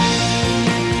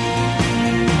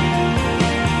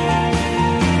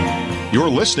You're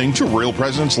listening to Real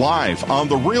Presence Live on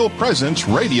the Real Presence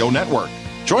Radio Network.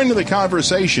 Join in the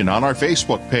conversation on our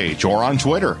Facebook page or on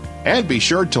Twitter. And be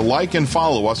sure to like and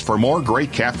follow us for more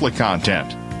great Catholic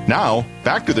content. Now,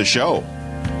 back to the show.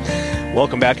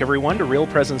 Welcome back, everyone, to Real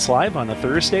Presence Live on a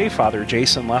Thursday. Father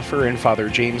Jason Leffer and Father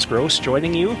James Gross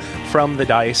joining you from the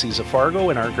Diocese of Fargo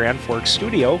in our Grand Forks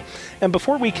studio. And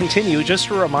before we continue, just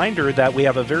a reminder that we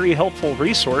have a very helpful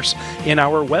resource in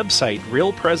our website,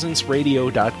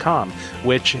 realpresenceradio.com,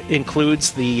 which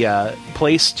includes the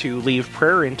place to leave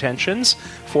prayer intentions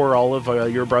for all of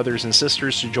your brothers and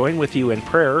sisters to join with you in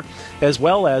prayer, as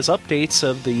well as updates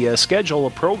of the schedule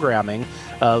of programming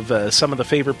of some of the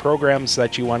favorite programs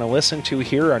that you want to listen to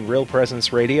here on Real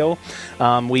Presence Radio.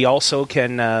 We also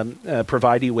can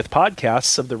provide you with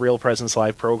podcasts of the Real Presence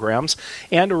Live programs,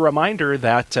 and a reminder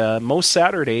that most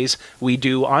Saturdays we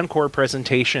do encore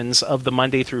presentations of the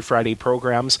Monday through Friday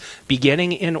programs,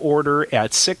 beginning in order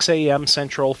at 6 a.m.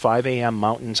 Central, 5 a.m.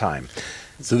 Mountain Time.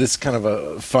 So this is kind of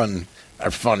a fun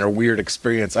or weird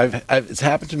experience. It's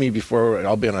happened to me before.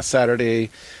 I'll be on a Saturday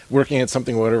working at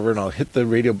something, whatever, and I'll hit the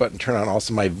radio button, turn on.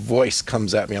 Also, my voice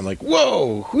comes at me. I'm like,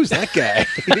 "Whoa, who's that guy?"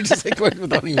 You just like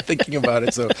without even thinking about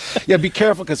it. So, yeah, be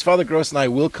careful because Father Gross and I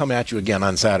will come at you again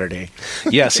on Saturday.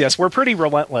 Yes, we're pretty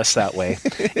relentless that way.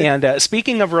 And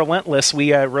speaking of relentless,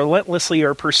 we relentlessly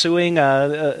are pursuing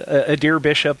a dear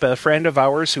bishop, a friend of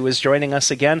ours who is joining us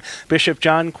again, Bishop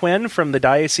John Quinn from the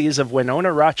Diocese of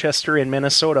Winona, Rochester in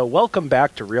Minnesota. Welcome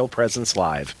back to Real Presence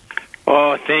Live.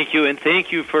 Oh, thank you, and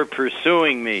thank you for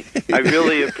pursuing me. I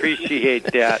really appreciate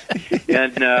that.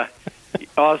 And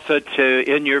also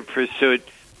in your pursuit,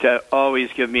 to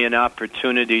always give me an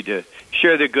opportunity to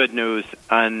share the good news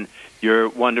on your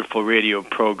wonderful radio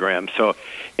program. So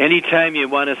anytime you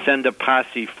want to send a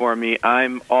posse for me,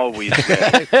 I'm always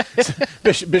ready.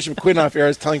 Bishop Quinn off air, I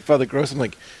was telling Father Gross, I'm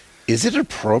like, is it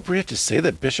appropriate to say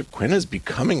that Bishop Quinn is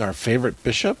becoming our favorite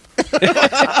bishop?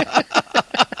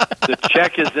 The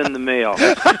check is in the mail.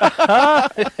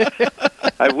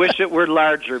 I wish it were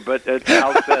larger, but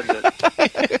Al said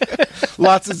it.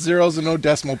 Lots of zeros and no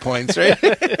decimal points, right?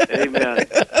 Amen.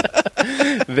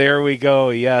 There we go,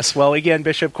 yes. Well, again,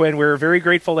 Bishop Quinn, we're very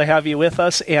grateful to have you with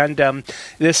us, and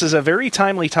this is a very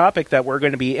timely topic that we're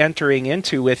going to be entering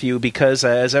into with you because,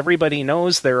 as everybody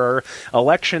knows, there are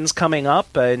elections coming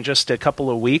up in just a couple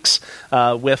of weeks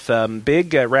with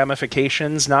big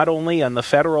ramifications, not only on the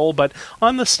federal, but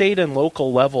on the state and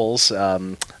local levels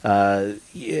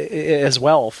as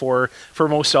well for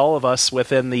most all of us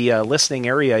within the listening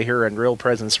area here on Real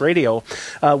Presence Radio.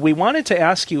 We wanted to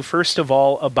ask you, first of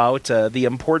all, about the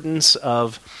importance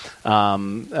of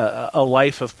a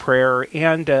life of prayer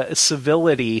and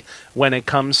civility when it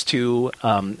comes to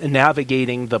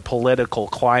navigating the political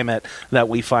climate that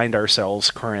we find ourselves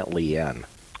currently in.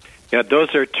 Yeah,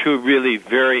 those are two really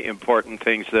very important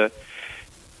things. The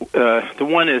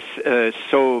one is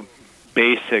so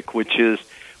basic, which is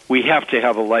we have to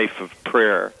have a life of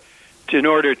prayer in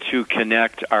order to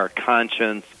connect our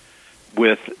conscience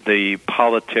with the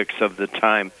politics of the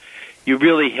time. You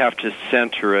really have to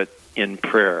center it in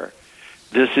prayer.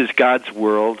 This is God's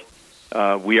world.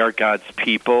 We are God's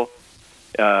people.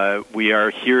 We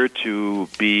are here to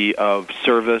be of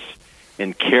service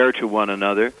and care to one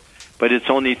another. But it's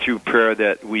only through prayer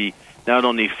that we not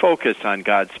only focus on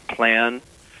God's plan,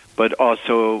 but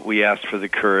also we ask for the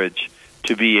courage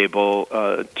to be able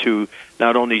to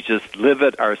not only just live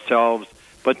it ourselves,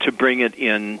 but to bring it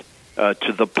in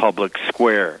to the public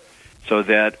square, so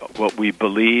that what we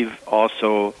believe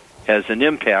also has an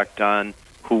impact on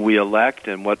who we elect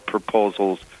and what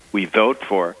proposals we vote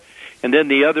for. And then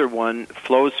the other one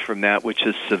flows from that, which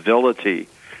is civility.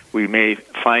 We may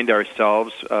find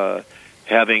ourselves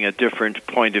having a different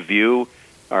point of view.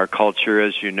 Our culture,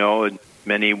 as you know, in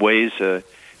many ways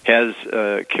has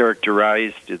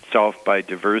characterized itself by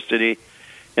diversity,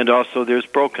 and also there's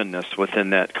brokenness within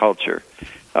that culture.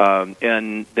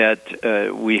 And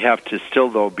that we have to still,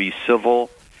 though, be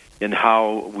civil in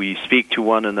how we speak to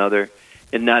one another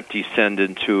and not descend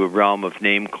into a realm of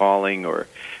name-calling or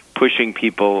pushing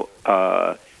people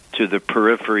to the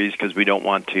peripheries because we don't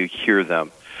want to hear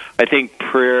them. I think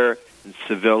prayer and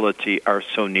civility are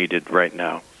so needed right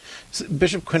now. So,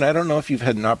 Bishop Quinn, I don't know if you've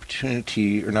had an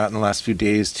opportunity or not in the last few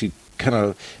days to kind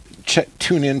of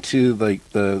tune into like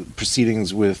the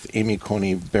proceedings with Amy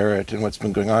Coney Barrett and what's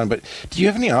been going on, but do you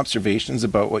have any observations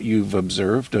about what you've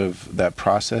observed of that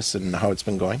process and how it's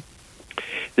been going?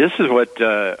 This is what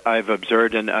I've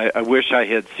observed, and I wish I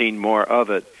had seen more of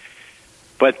it,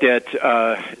 but that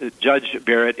Judge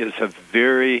Barrett is a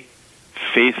very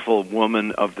faithful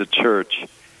woman of the church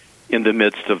in the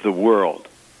midst of the world.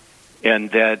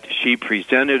 and that she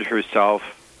presented herself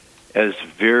as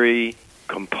very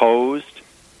composed,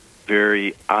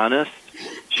 very honest.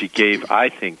 She gave, I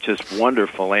think, just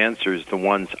wonderful answers, the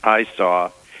ones I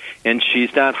saw, and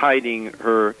she's not hiding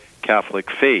her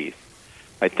Catholic faith.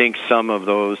 I think some of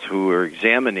those who were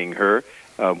examining her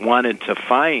wanted to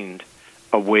find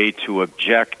a way to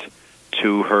object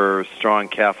to her strong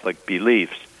Catholic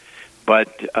beliefs,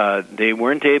 but they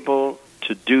weren't able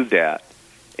to do that.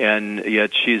 And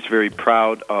yet she's very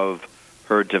proud of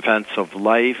her defense of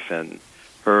life and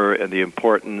the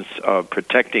importance of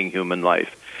protecting human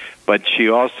life. But she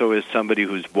also is somebody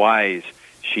who's wise.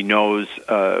 She knows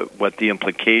what the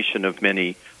implication of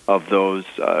many of those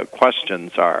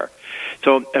questions are.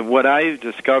 So what I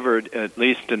discovered, at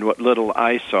least in what little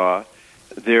I saw,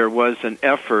 there was an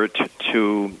effort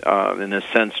to, in a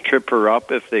sense, trip her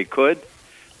up if they could.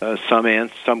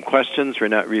 Some questions were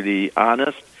not really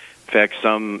honest. In fact,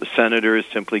 some senators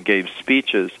simply gave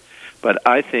speeches. But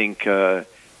I think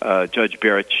Judge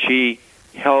Barrett, she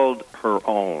held her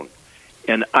own.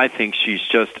 And I think she's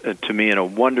just, to me, a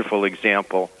wonderful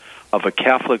example of a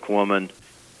Catholic woman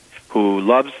who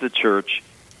loves the church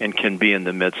and can be in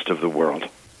the midst of the world.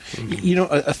 You know,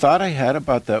 a thought I had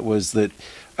about that was that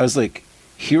I was like,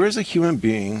 here is a human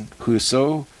being who is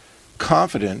so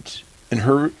confident in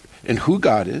who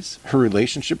God is, her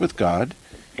relationship with God,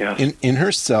 yes, in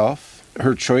herself,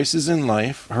 her choices in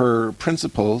life, her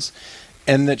principles,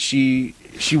 and that she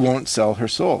won't sell her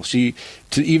soul. To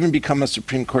even become a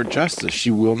Supreme Court justice,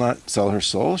 she will not sell her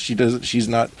soul. She's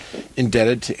not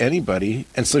indebted to anybody,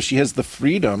 and so she has the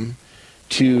freedom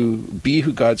to be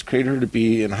who God's created her to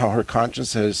be, and how her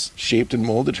conscience has shaped and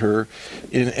molded her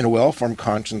in a well-formed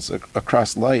conscience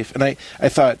across life. And I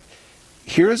thought,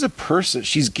 here is a person,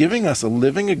 she's giving us a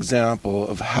living example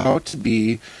of how to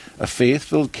be a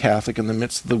faith-filled Catholic in the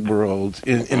midst of the world,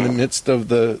 in the midst of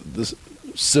the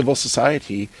civil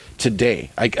society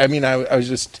today. I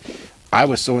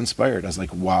was so inspired. I was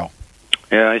like, wow.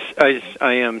 Yeah,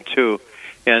 I am too.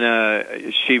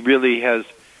 And she really has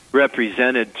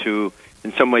represented to,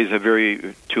 in some ways,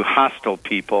 to hostile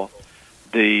people,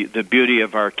 the beauty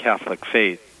of our Catholic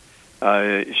faith.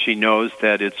 She knows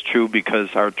that it's true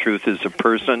because our truth is a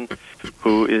person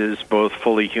who is both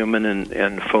fully human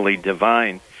and fully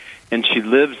divine. And she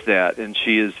lives that, and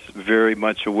she is very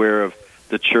much aware of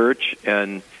the church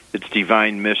and its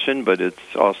divine mission, but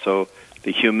it's also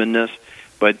the humanness.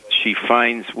 But she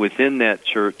finds within that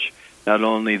church not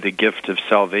only the gift of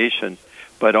salvation,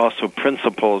 but also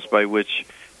principles by which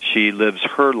she lives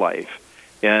her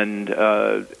life. And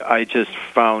I just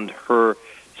found her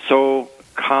so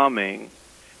calming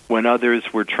when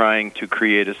others were trying to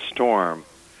create a storm.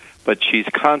 But she's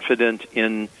confident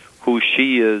in who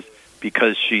she is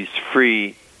because she's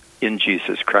free in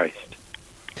Jesus Christ.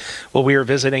 Well, we are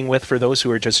visiting with, for those who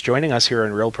are just joining us here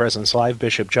on Real Presence Live,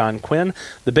 Bishop John Quinn,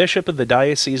 the Bishop of the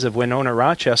Diocese of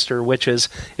Winona-Rochester, which is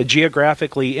a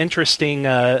geographically interesting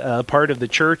part of the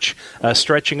church,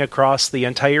 stretching across the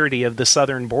entirety of the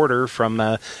southern border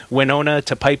from Winona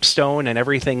to Pipestone and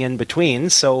everything in between.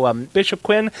 So, Bishop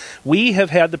Quinn, we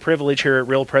have had the privilege here at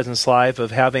Real Presence Live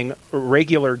of having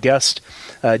regular guest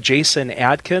Jason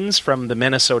Adkins from the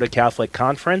Minnesota Catholic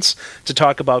Conference to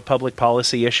talk about public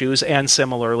policy issues, and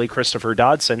similarly Christopher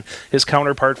Dodson, his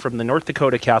counterpart from the North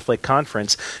Dakota Catholic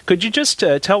Conference. Could you just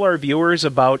tell our viewers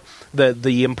about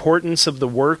the importance of the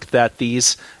work that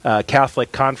these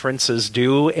Catholic conferences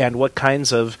do, and what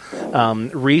kinds of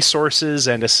resources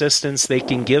and assistance they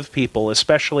can give people,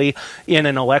 especially in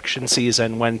an election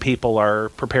season when people are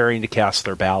preparing to cast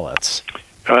their ballots?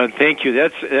 Thank you.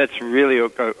 That's really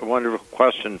a wonderful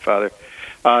question, Father.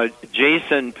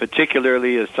 Jason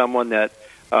particularly is someone that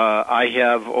I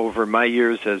have, over my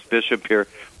years as bishop here,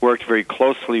 worked very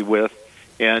closely with,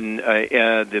 and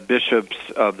the bishops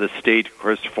of the state, of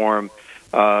course, form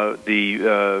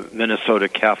the Minnesota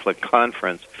Catholic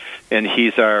Conference, and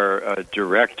he's our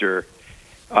director.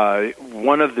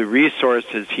 One of the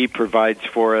resources he provides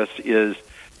for us is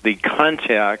the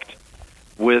contact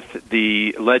with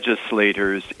the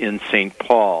legislators in St.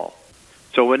 Paul.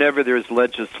 So whenever there's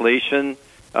legislation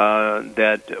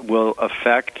that will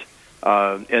affect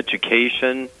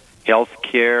education, health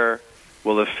care,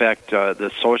 will affect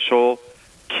the social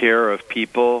care of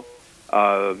people,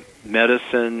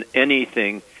 medicine,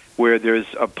 anything where there's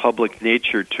a public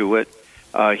nature to it.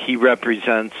 He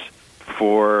represents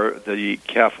for the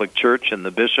Catholic Church and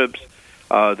the bishops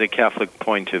the Catholic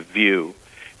point of view,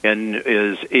 and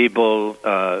is able,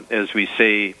 as we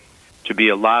say, to be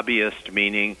a lobbyist,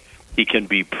 meaning he can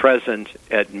be present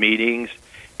at meetings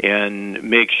and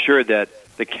make sure that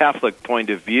the Catholic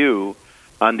point of view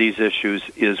on these issues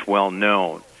is well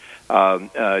known.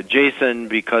 Jason,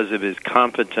 because of his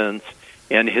competence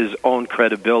and his own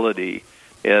credibility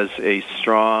as a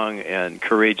strong and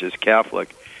courageous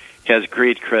Catholic, has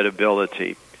great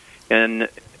credibility. And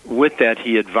with that,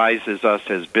 he advises us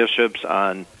as bishops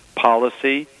on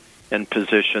policy and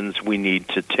positions we need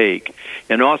to take,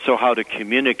 and also how to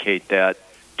communicate that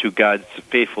to God's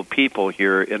faithful people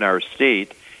here in our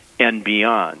state and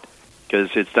beyond.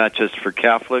 Because it's not just for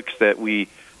Catholics that we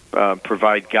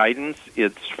provide guidance,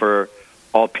 it's for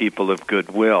all people of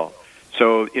goodwill.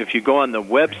 So if you go on the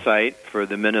website for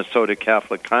the Minnesota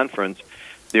Catholic Conference,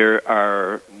 there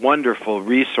are wonderful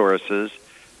resources,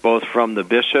 both from the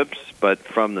bishops, but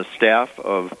from the staff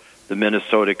of the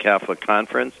Minnesota Catholic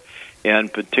Conference,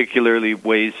 and particularly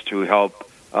ways to help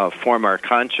form our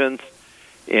conscience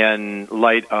in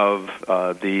light of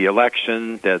the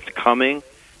election that's coming,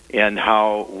 and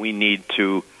how we need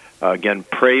to, again,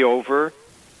 pray over,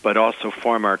 but also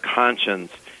form our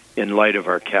conscience in light of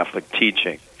our Catholic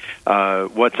teaching.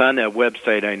 What's on that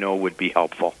website, I know, would be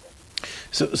helpful.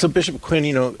 So Bishop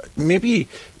Quinn, maybe,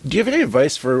 do you have any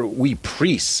advice for we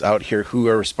priests out here who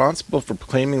are responsible for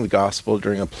proclaiming the gospel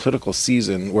during a political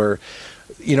season where,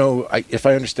 if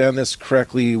I understand this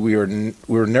correctly, we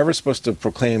were never supposed to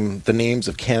proclaim the names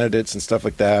of candidates and stuff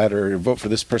like that, or vote for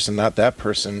this person, not that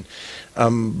person,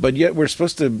 but yet we're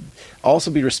supposed to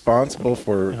also be responsible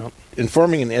for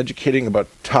informing and educating about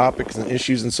topics and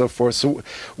issues and so forth. So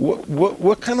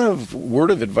what kind of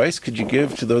word of advice could you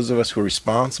give to those of us who are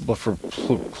responsible for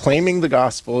proclaiming the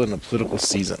gospel in a political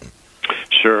season?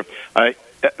 Sure.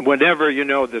 Whenever,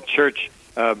 the church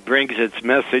brings its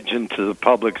message into the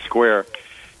public square,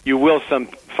 you will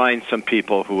find some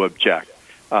people who object.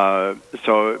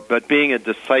 But being a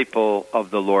disciple of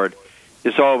the Lord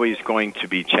is always going to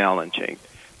be challenging.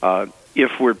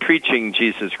 If we're preaching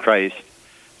Jesus Christ,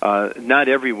 not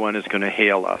everyone is going to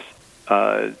hail us.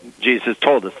 Jesus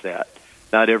told us that.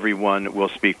 Not everyone will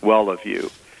speak well of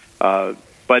you.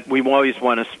 But we always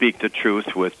want to speak the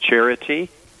truth with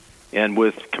charity and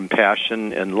with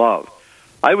compassion and love.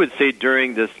 I would say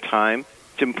during this time,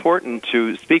 it's important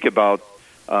to speak about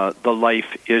the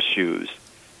life issues.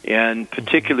 And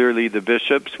particularly the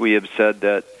bishops, we have said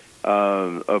that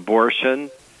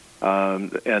abortion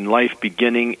and life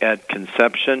beginning at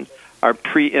conception are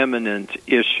preeminent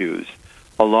issues,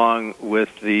 along with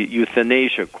the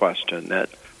euthanasia question, that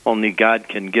only God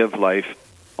can give life,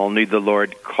 only the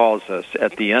Lord calls us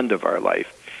at the end of our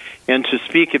life. And to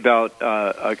speak about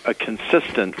a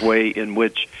consistent way in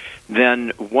which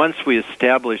then, once we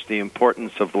establish the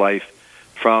importance of life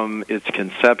from its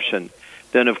conception,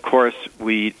 then of course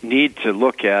we need to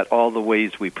look at all the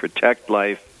ways we protect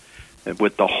life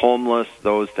with the homeless,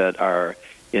 those that are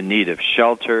in need of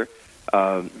shelter,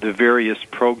 the various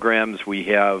programs we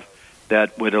have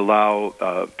that would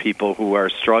allow people who are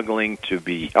struggling to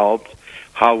be helped,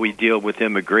 how we deal with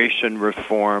immigration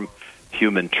reform,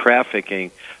 human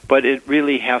trafficking, but it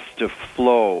really has to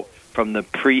flow from the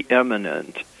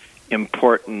preeminent,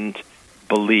 important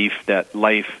belief that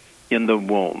life in the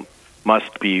womb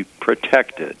must be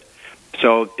protected.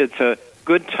 So it's a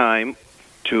good time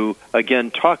to,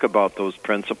 again, talk about those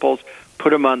principles, put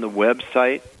them on the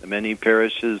website. Many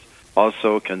parishes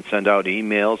also can send out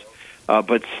emails,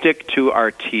 but stick to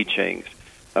our teachings.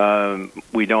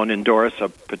 We don't endorse a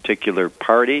particular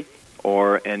party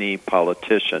or any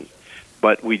politician,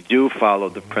 but we do follow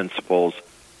the principles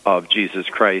of Jesus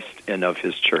Christ and of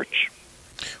His Church.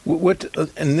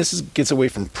 And this gets away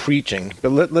from preaching, but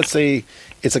let's say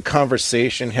it's a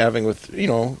conversation having with,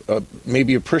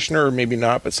 maybe a parishioner or maybe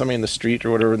not, but somebody in the street or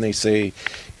whatever, and they say,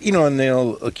 and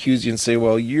they'll accuse you and say,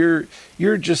 well, you're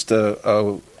just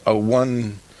a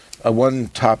one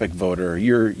topic voter.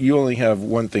 You only have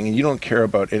one thing, and you don't care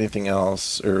about anything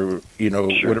else, or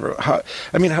Sure. whatever.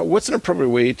 What's an appropriate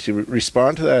way to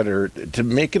respond to that, or to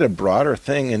make it a broader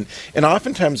thing? And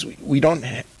oftentimes we don't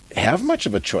have much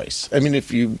of a choice.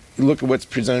 If you look at what's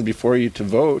presented before you to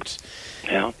vote,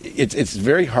 it's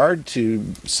very hard to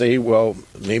say, well,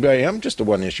 maybe I am just a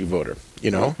one-issue voter,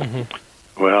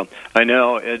 Mm-hmm. Well, I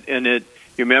know, you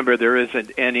remember, there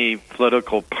isn't any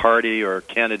political party or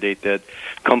candidate that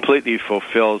completely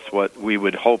fulfills what we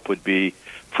would hope would be,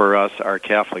 for us, our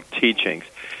Catholic teachings.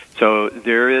 So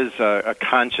there is a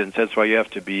conscience. That's why you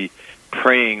have to be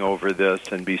praying over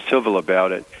this and be civil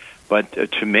about it, but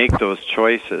to make those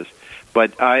choices.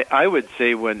 But I would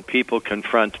say when people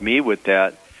confront me with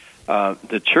that,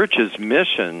 the Church's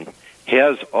mission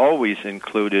has always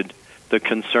included the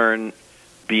concern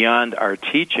beyond our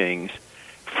teachings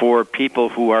for people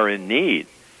who are in need.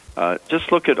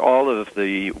 Just look at all of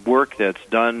the work that's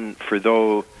done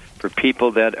for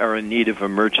people that are in need of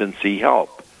emergency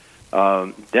help.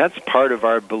 That's part of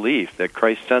our belief that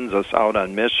Christ sends us out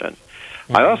on mission.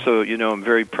 Mm-hmm. I also, I'm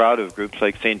very proud of groups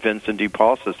like St. Vincent de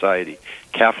Paul Society,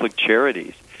 Catholic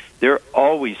Charities. They're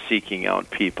always seeking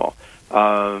out people.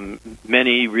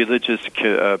 Many religious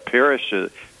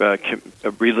parishes,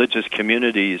 religious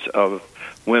communities of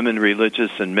women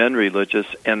religious and men religious,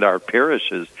 and our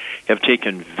parishes have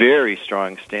taken very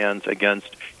strong stands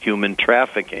against human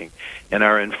trafficking and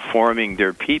are informing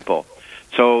their people.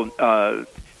 So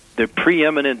the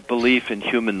preeminent belief in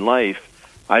human life,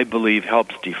 I believe,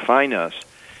 helps define us.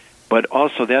 But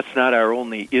also, that's not our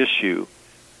only issue.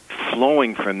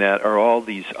 Flowing from that are all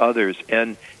these others.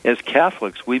 And as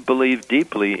Catholics, we believe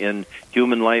deeply in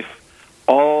human life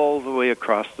all the way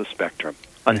across the spectrum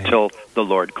until the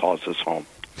Lord calls us home.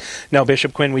 Now,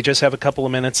 Bishop Quinn, we just have a couple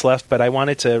of minutes left, but I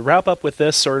wanted to wrap up with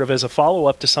this sort of as a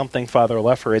follow-up to something Father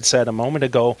Leffer had said a moment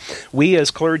ago. We as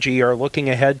clergy are looking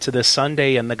ahead to this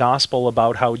Sunday in the Gospel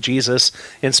about how Jesus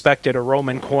inspected a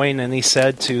Roman coin, and he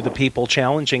said to the people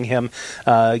challenging him,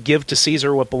 give to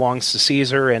Caesar what belongs to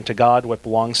Caesar and to God what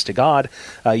belongs to God.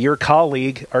 Your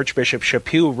colleague, Archbishop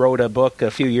Chaput, wrote a book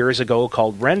a few years ago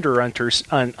called Render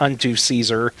Unto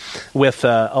Caesar with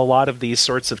a lot of these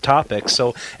sorts of topics.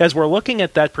 So as we're looking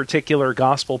at that particular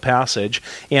gospel passage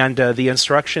and the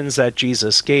instructions that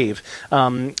Jesus gave,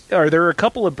 are there a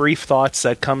couple of brief thoughts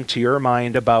that come to your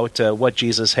mind about what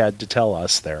Jesus had to tell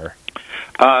us there?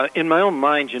 In my own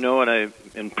mind, and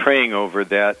I've been praying over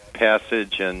that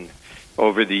passage, and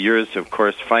over the years, of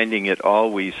course, finding it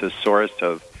always a source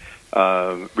of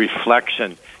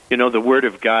reflection. The Word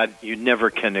of God, you never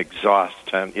can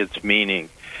exhaust its meaning,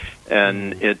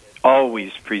 and it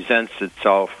always presents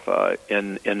itself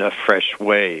in a fresh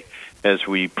way as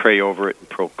we pray over it and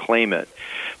proclaim it.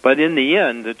 But in the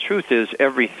end, the truth is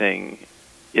everything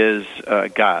is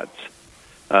God's.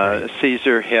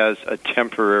 Caesar has a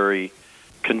temporary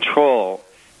control.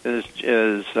 As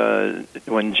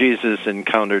when Jesus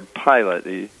encountered Pilate,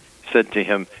 he said to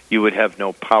him, "You would have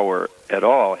no power at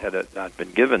all had it not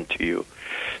been given to you."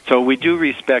 So we do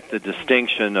respect the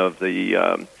distinction of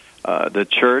the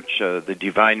church, the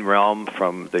divine realm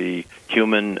from the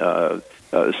human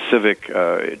civic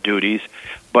duties,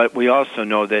 but we also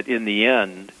know that in the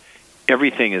end,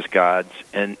 everything is God's,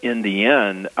 and in the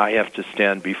end, I have to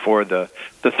stand before the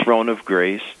throne of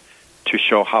grace to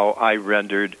show how I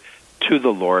rendered to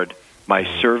the Lord my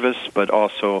service, but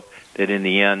also that in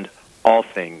the end, all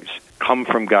things come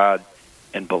from God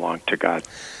and belong to God.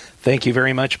 Thank you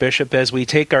very much, Bishop. As we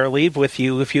take our leave with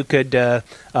you, if you could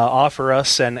offer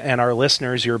us and our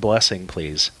listeners your blessing,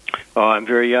 please. Oh, I'm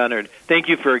very honored. Thank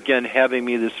you for, again, having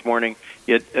me this morning.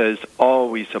 It is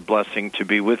always a blessing to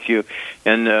be with you.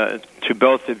 And to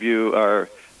both of you, our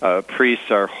priests,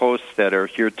 our hosts that are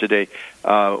here today,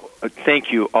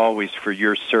 thank you always for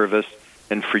your service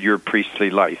and for your priestly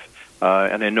life.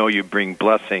 And I know you bring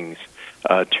blessings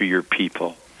to your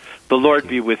people. The Lord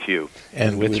be with you.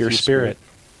 And with your spirit.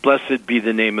 Blessed be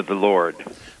the name of the Lord.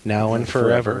 Now and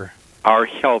forever. Our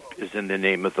help is in the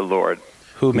name of the Lord,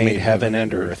 who made heaven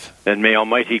and earth. And may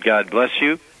Almighty God bless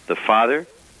you, the Father,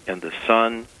 and the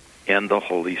Son, and the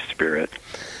Holy Spirit.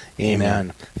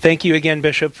 Amen. Thank you again,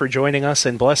 Bishop, for joining us,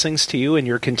 and blessings to you in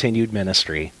your continued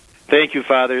ministry. Thank you,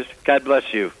 Fathers. God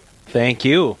bless you. Thank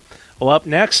you. Well, up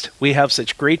next, we have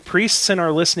such great priests in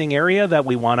our listening area that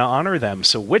we want to honor them.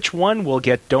 So which one will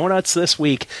get donuts this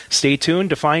week? Stay tuned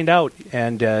to find out.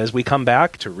 And as we come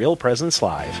back to Real Presence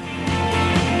Live.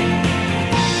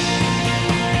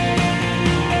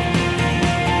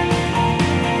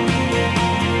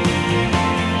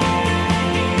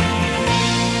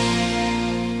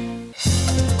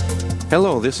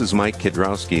 Hello, this is Mike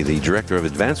Kidrowski, the Director of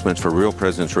Advancement for Real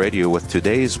Presence Radio with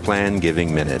today's Plan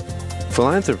Giving Minute.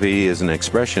 Philanthropy is an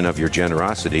expression of your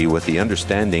generosity with the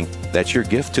understanding that your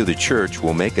gift to the church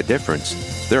will make a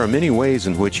difference. There are many ways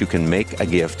in which you can make a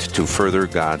gift to further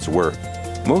God's work.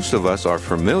 Most of us are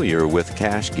familiar with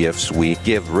cash gifts we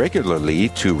give regularly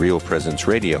to Real Presence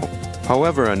Radio.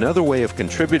 However, another way of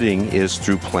contributing is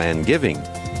through plan giving,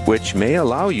 which may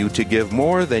allow you to give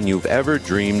more than you've ever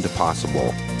dreamed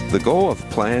possible. The goal of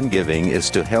plan giving is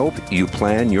to help you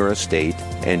plan your estate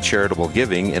and charitable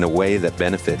giving in a way that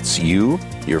benefits you,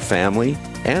 your family,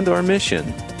 and our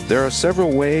mission. There are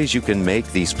several ways you can make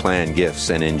these plan gifts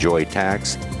and enjoy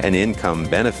tax and income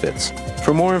benefits.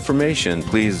 For more information,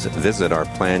 please visit our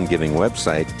plan giving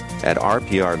website at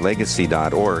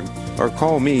rprlegacy.org or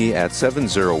call me at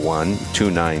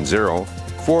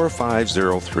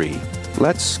 701-290-4503.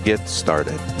 Let's get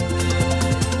started.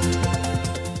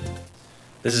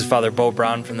 This is Father Bo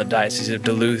Brown from the Diocese of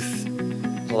Duluth.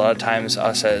 A lot of times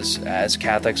us as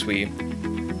Catholics, we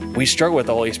we struggle with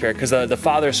the Holy Spirit because the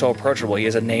Father is so approachable. He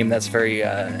has a name that's very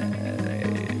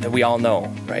that we all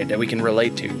know, right? That we can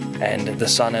relate to, and the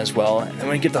Son as well. And then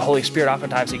when we get the Holy Spirit,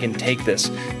 oftentimes He can take this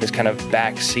kind of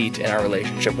back seat in our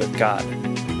relationship with God.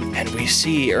 And we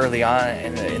see early on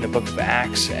in the book of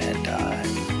Acts and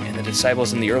in the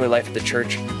disciples in the early life of the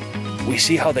church, we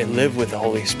see how they live with the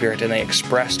Holy Spirit, and they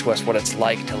express to us what it's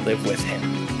like to live with Him,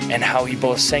 and how He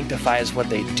both sanctifies what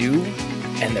they do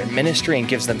and their ministry and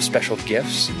gives them special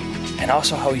gifts, and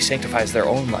also how He sanctifies their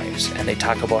own lives. And they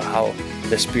talk about how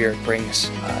the Spirit brings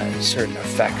certain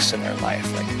effects in their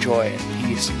life, like joy and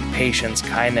peace, patience,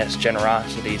 kindness,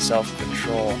 generosity,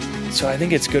 self-control. So I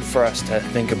think it's good for us to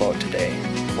think about today.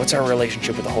 What's our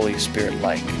relationship with the Holy Spirit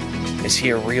like? Is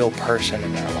He a real person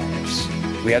in our lives?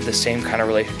 We have the same kind of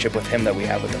relationship with Him that we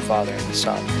have with the Father and the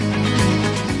Son.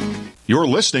 You're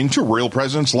listening to Real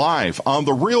Presence Live on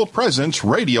the Real Presence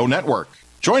Radio Network.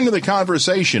 Join in the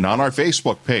conversation on our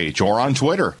Facebook page or on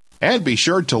Twitter. And be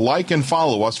sure to like and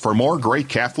follow us for more great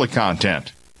Catholic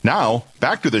content. Now,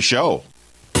 back to the show.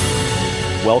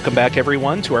 Welcome back,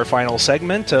 everyone, to our final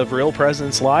segment of Real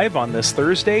Presence Live on this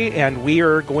Thursday, and we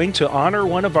are going to honor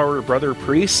one of our brother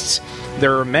priests.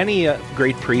 There are many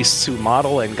great priests who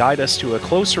model and guide us to a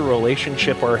closer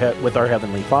relationship with our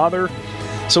Heavenly Father.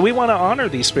 So we want to honor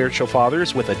these spiritual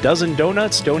fathers with a dozen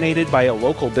donuts donated by a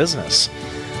local business.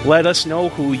 Let us know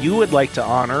who you would like to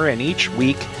honor, and each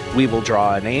week we will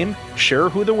draw a name, share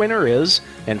who the winner is,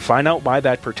 and find out why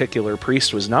that particular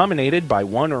priest was nominated by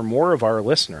one or more of our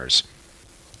listeners.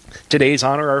 Today's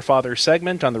Honor Our Father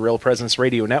segment on the Real Presence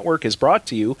Radio Network is brought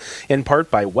to you in part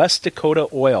by West Dakota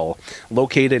Oil,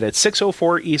 located at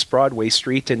 604 East Broadway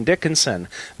Street in Dickinson.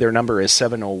 Their number is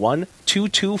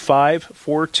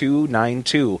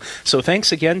 701-225-4292. So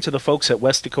thanks again to the folks at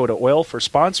West Dakota Oil for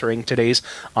sponsoring today's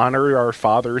Honor Our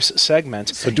Fathers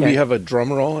segment. So do we have a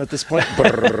drum roll at this point?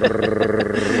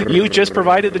 You just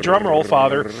provided the drum roll,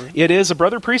 Father. It is a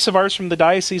brother priest of ours from the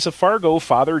Diocese of Fargo,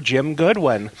 Father Jim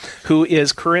Goodwin, who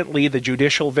is currently the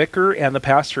judicial vicar and the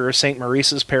pastor of St.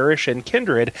 Maurice's Parish in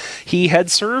Kindred. He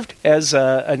had served as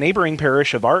a neighboring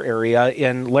parish of our area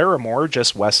in Larimore,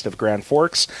 just west of Grand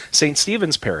Forks, St.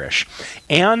 Stephen's Parish.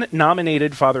 Anne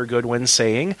nominated Father Goodwin,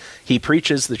 saying, "He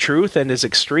preaches the truth and is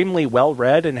extremely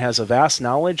well-read and has a vast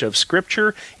knowledge of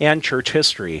Scripture and church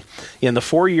history. In the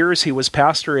 4 years he was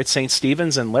pastor at St.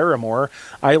 Stephen's in Larimore,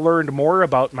 I learned more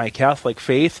about my Catholic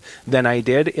faith than I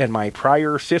did in my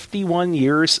prior 51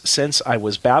 years since I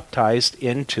was baptized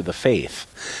into the faith."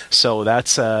 So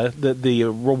that's the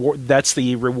reward. That's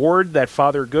the reward that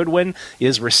Father Goodwin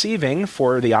is receiving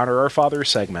for the Honor Our Father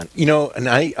segment. You know, and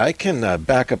I can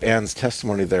back up Anne's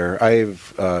testimony there.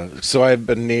 I've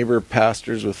been neighbor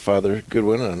pastors with Father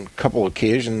Goodwin on a couple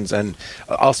occasions, and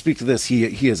I'll speak to this.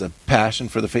 He has a passion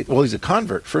for the faith. Well, he's a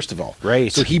convert, first of all.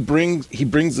 Right. So he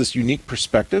brings this unique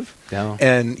perspective,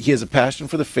 and he has a passion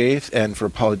for the faith and for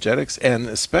apologetics, and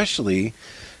especially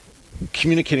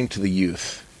communicating to the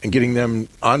youth and getting them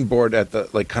on board at the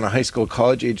kind of high school,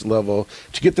 college age level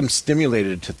to get them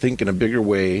stimulated to think in a bigger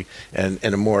way and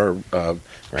in a more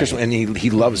Christian. And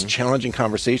he loves challenging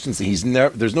conversations.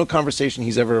 There's no conversation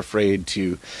he's ever afraid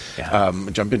to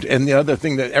jump into. And the other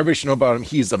thing that everybody should know about him,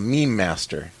 he's a meme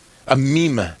master.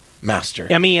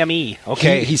 M-E-M-E.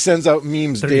 Okay. He sends out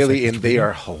memes daily, and they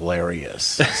are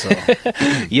hilarious. So.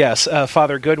 Yes,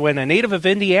 Father Goodwin, a native of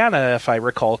Indiana, if I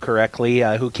recall correctly,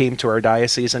 who came to our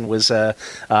diocese and was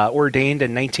ordained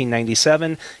in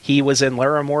 1997. He was in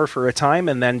Larimore for a time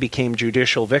and then became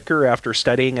judicial vicar after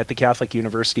studying at the Catholic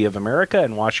University of America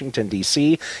in Washington,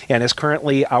 D.C., and is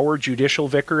currently our judicial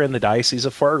vicar in the Diocese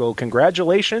of Fargo.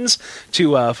 Congratulations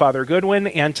to Father Goodwin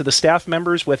and to the staff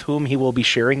members with whom he will be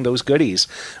sharing those goodies.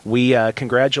 We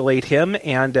congratulate him,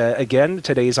 and again,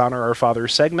 today's Honor Our Father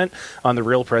segment on the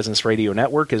Real Presence Radio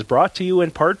Network is brought to you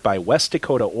in part by West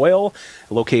Dakota Oil,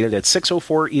 located at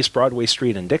 604 East Broadway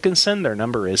Street in Dickinson. Their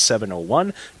number is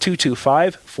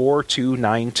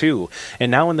 701-225-4292.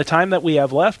 And now in the time that we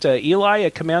have left, Eli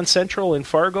at Command Central in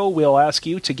Fargo will ask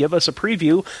you to give us a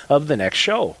preview of the next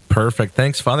show. Perfect.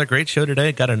 Thanks, Father. Great show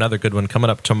today. Got another good one coming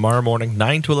up tomorrow morning,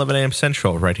 9 to 11 a.m.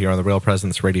 Central, right here on the Real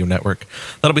Presence Radio Network.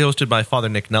 That'll be hosted by Father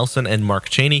Nick Nelson and Mark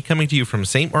Cheney, coming to you from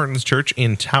St. Martin's Church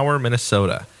in Tower,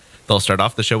 Minnesota. They'll start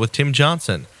off the show with Tim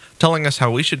Johnson, telling us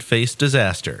how we should face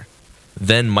disaster.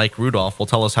 Then Mike Rudolph will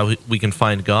tell us how we can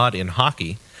find God in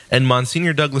hockey. And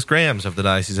Monsignor Douglas Grahams of the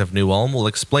Diocese of New Ulm will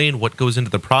explain what goes into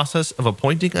the process of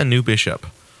appointing a new bishop.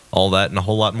 All that and a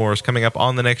whole lot more is coming up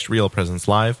on the next Real Presence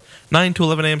Live, 9 to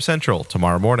 11 a.m. Central,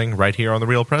 tomorrow morning, right here on the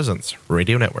Real Presence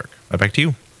Radio Network. Right back to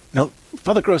you. Now,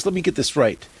 Father Gross, let me get this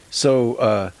right.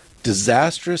 So,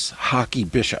 disastrous hockey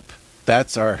bishop.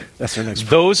 That's our next.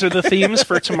 Those are the themes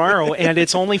for tomorrow, and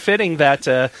it's only fitting that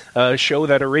a show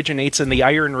that originates in the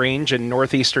Iron Range in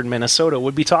northeastern Minnesota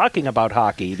would be talking about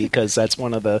hockey, because that's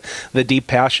one of the deep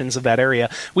passions of that area.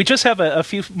 We just have a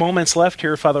few moments left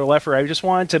here, Father Leffer. I just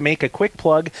wanted to make a quick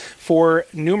plug for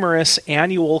numerous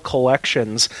annual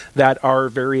collections that our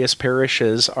various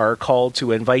parishes are called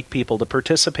to invite people to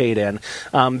participate in.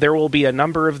 There will be a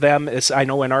number of them. I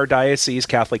know in our diocese,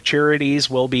 Catholic Charities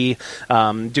will be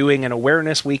doing an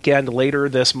awareness weekend later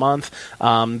this month.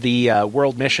 The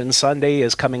World Mission Sunday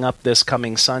is coming up this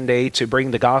coming Sunday to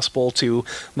bring the gospel to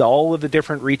all of the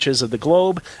different reaches of the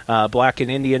globe. Black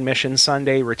and Indian Mission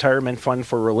Sunday, Retirement Fund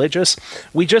for Religious.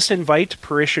 We just invite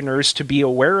parishioners to be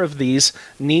aware of these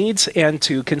needs and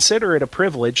to consider it a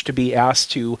privilege to be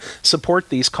asked to support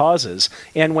these causes.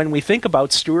 And when we think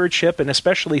about stewardship, and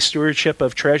especially stewardship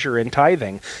of treasure and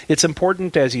tithing, it's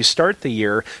important as you start the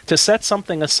year to set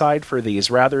something aside for these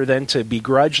rather than to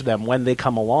begrudge them when they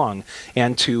come along,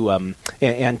 and to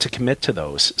commit to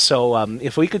those. So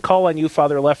if we could call on you,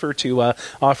 Father Leffer, to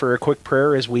offer a quick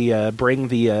prayer as we bring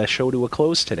the show to a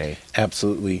close today.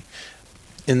 Absolutely.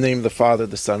 In the name of the Father,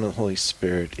 the Son, and the Holy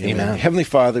Spirit. Amen. Amen. Heavenly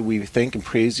Father, we thank and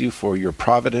praise you for your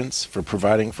providence, for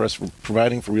providing for us, for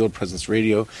providing for Real Presence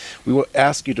Radio. We will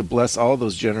ask you to bless all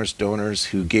those generous donors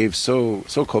who gave so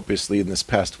copiously in this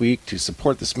past week to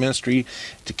support this ministry,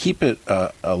 to keep it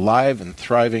alive and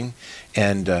thriving.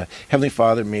 And Heavenly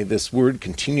Father, may this word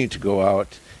continue to go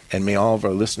out, and may all of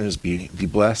our listeners be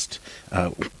blessed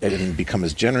and become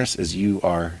as generous as you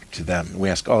are to them. We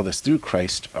ask all this through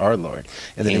Christ our Lord.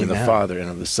 In the name of the Father, and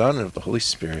of the Son, and of the Holy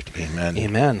Spirit. Amen.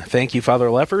 Amen. Thank you, Father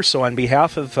Leffer. So on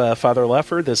behalf of Father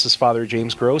Leffer, this is Father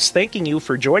James Gross, thanking you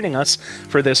for joining us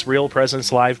for this Real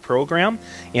Presence Live program.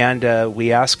 And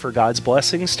we ask for God's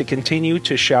blessings to continue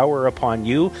to shower upon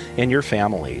you and your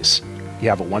families. You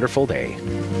have a wonderful day.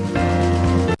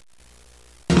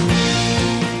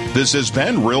 This has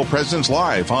been Real Presence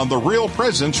Live on the Real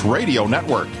Presence Radio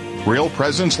Network. Real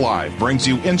Presence Live brings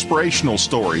you inspirational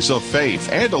stories of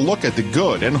faith and a look at the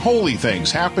good and holy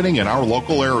things happening in our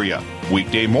local area.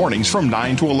 Weekday mornings from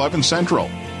 9 to 11 Central.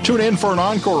 Tune in for an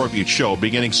encore of each show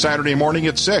beginning Saturday morning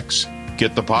at 6.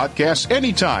 Get the podcast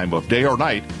any time of day or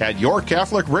night at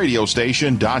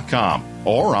yourcatholicradiostation.com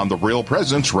or on the Real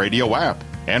Presence Radio app.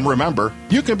 And remember,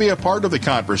 you can be a part of the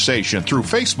conversation through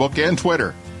Facebook and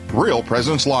Twitter. Real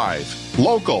Presence Live,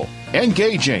 local,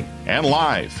 engaging, and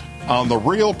live on the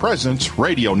Real Presence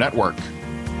Radio Network.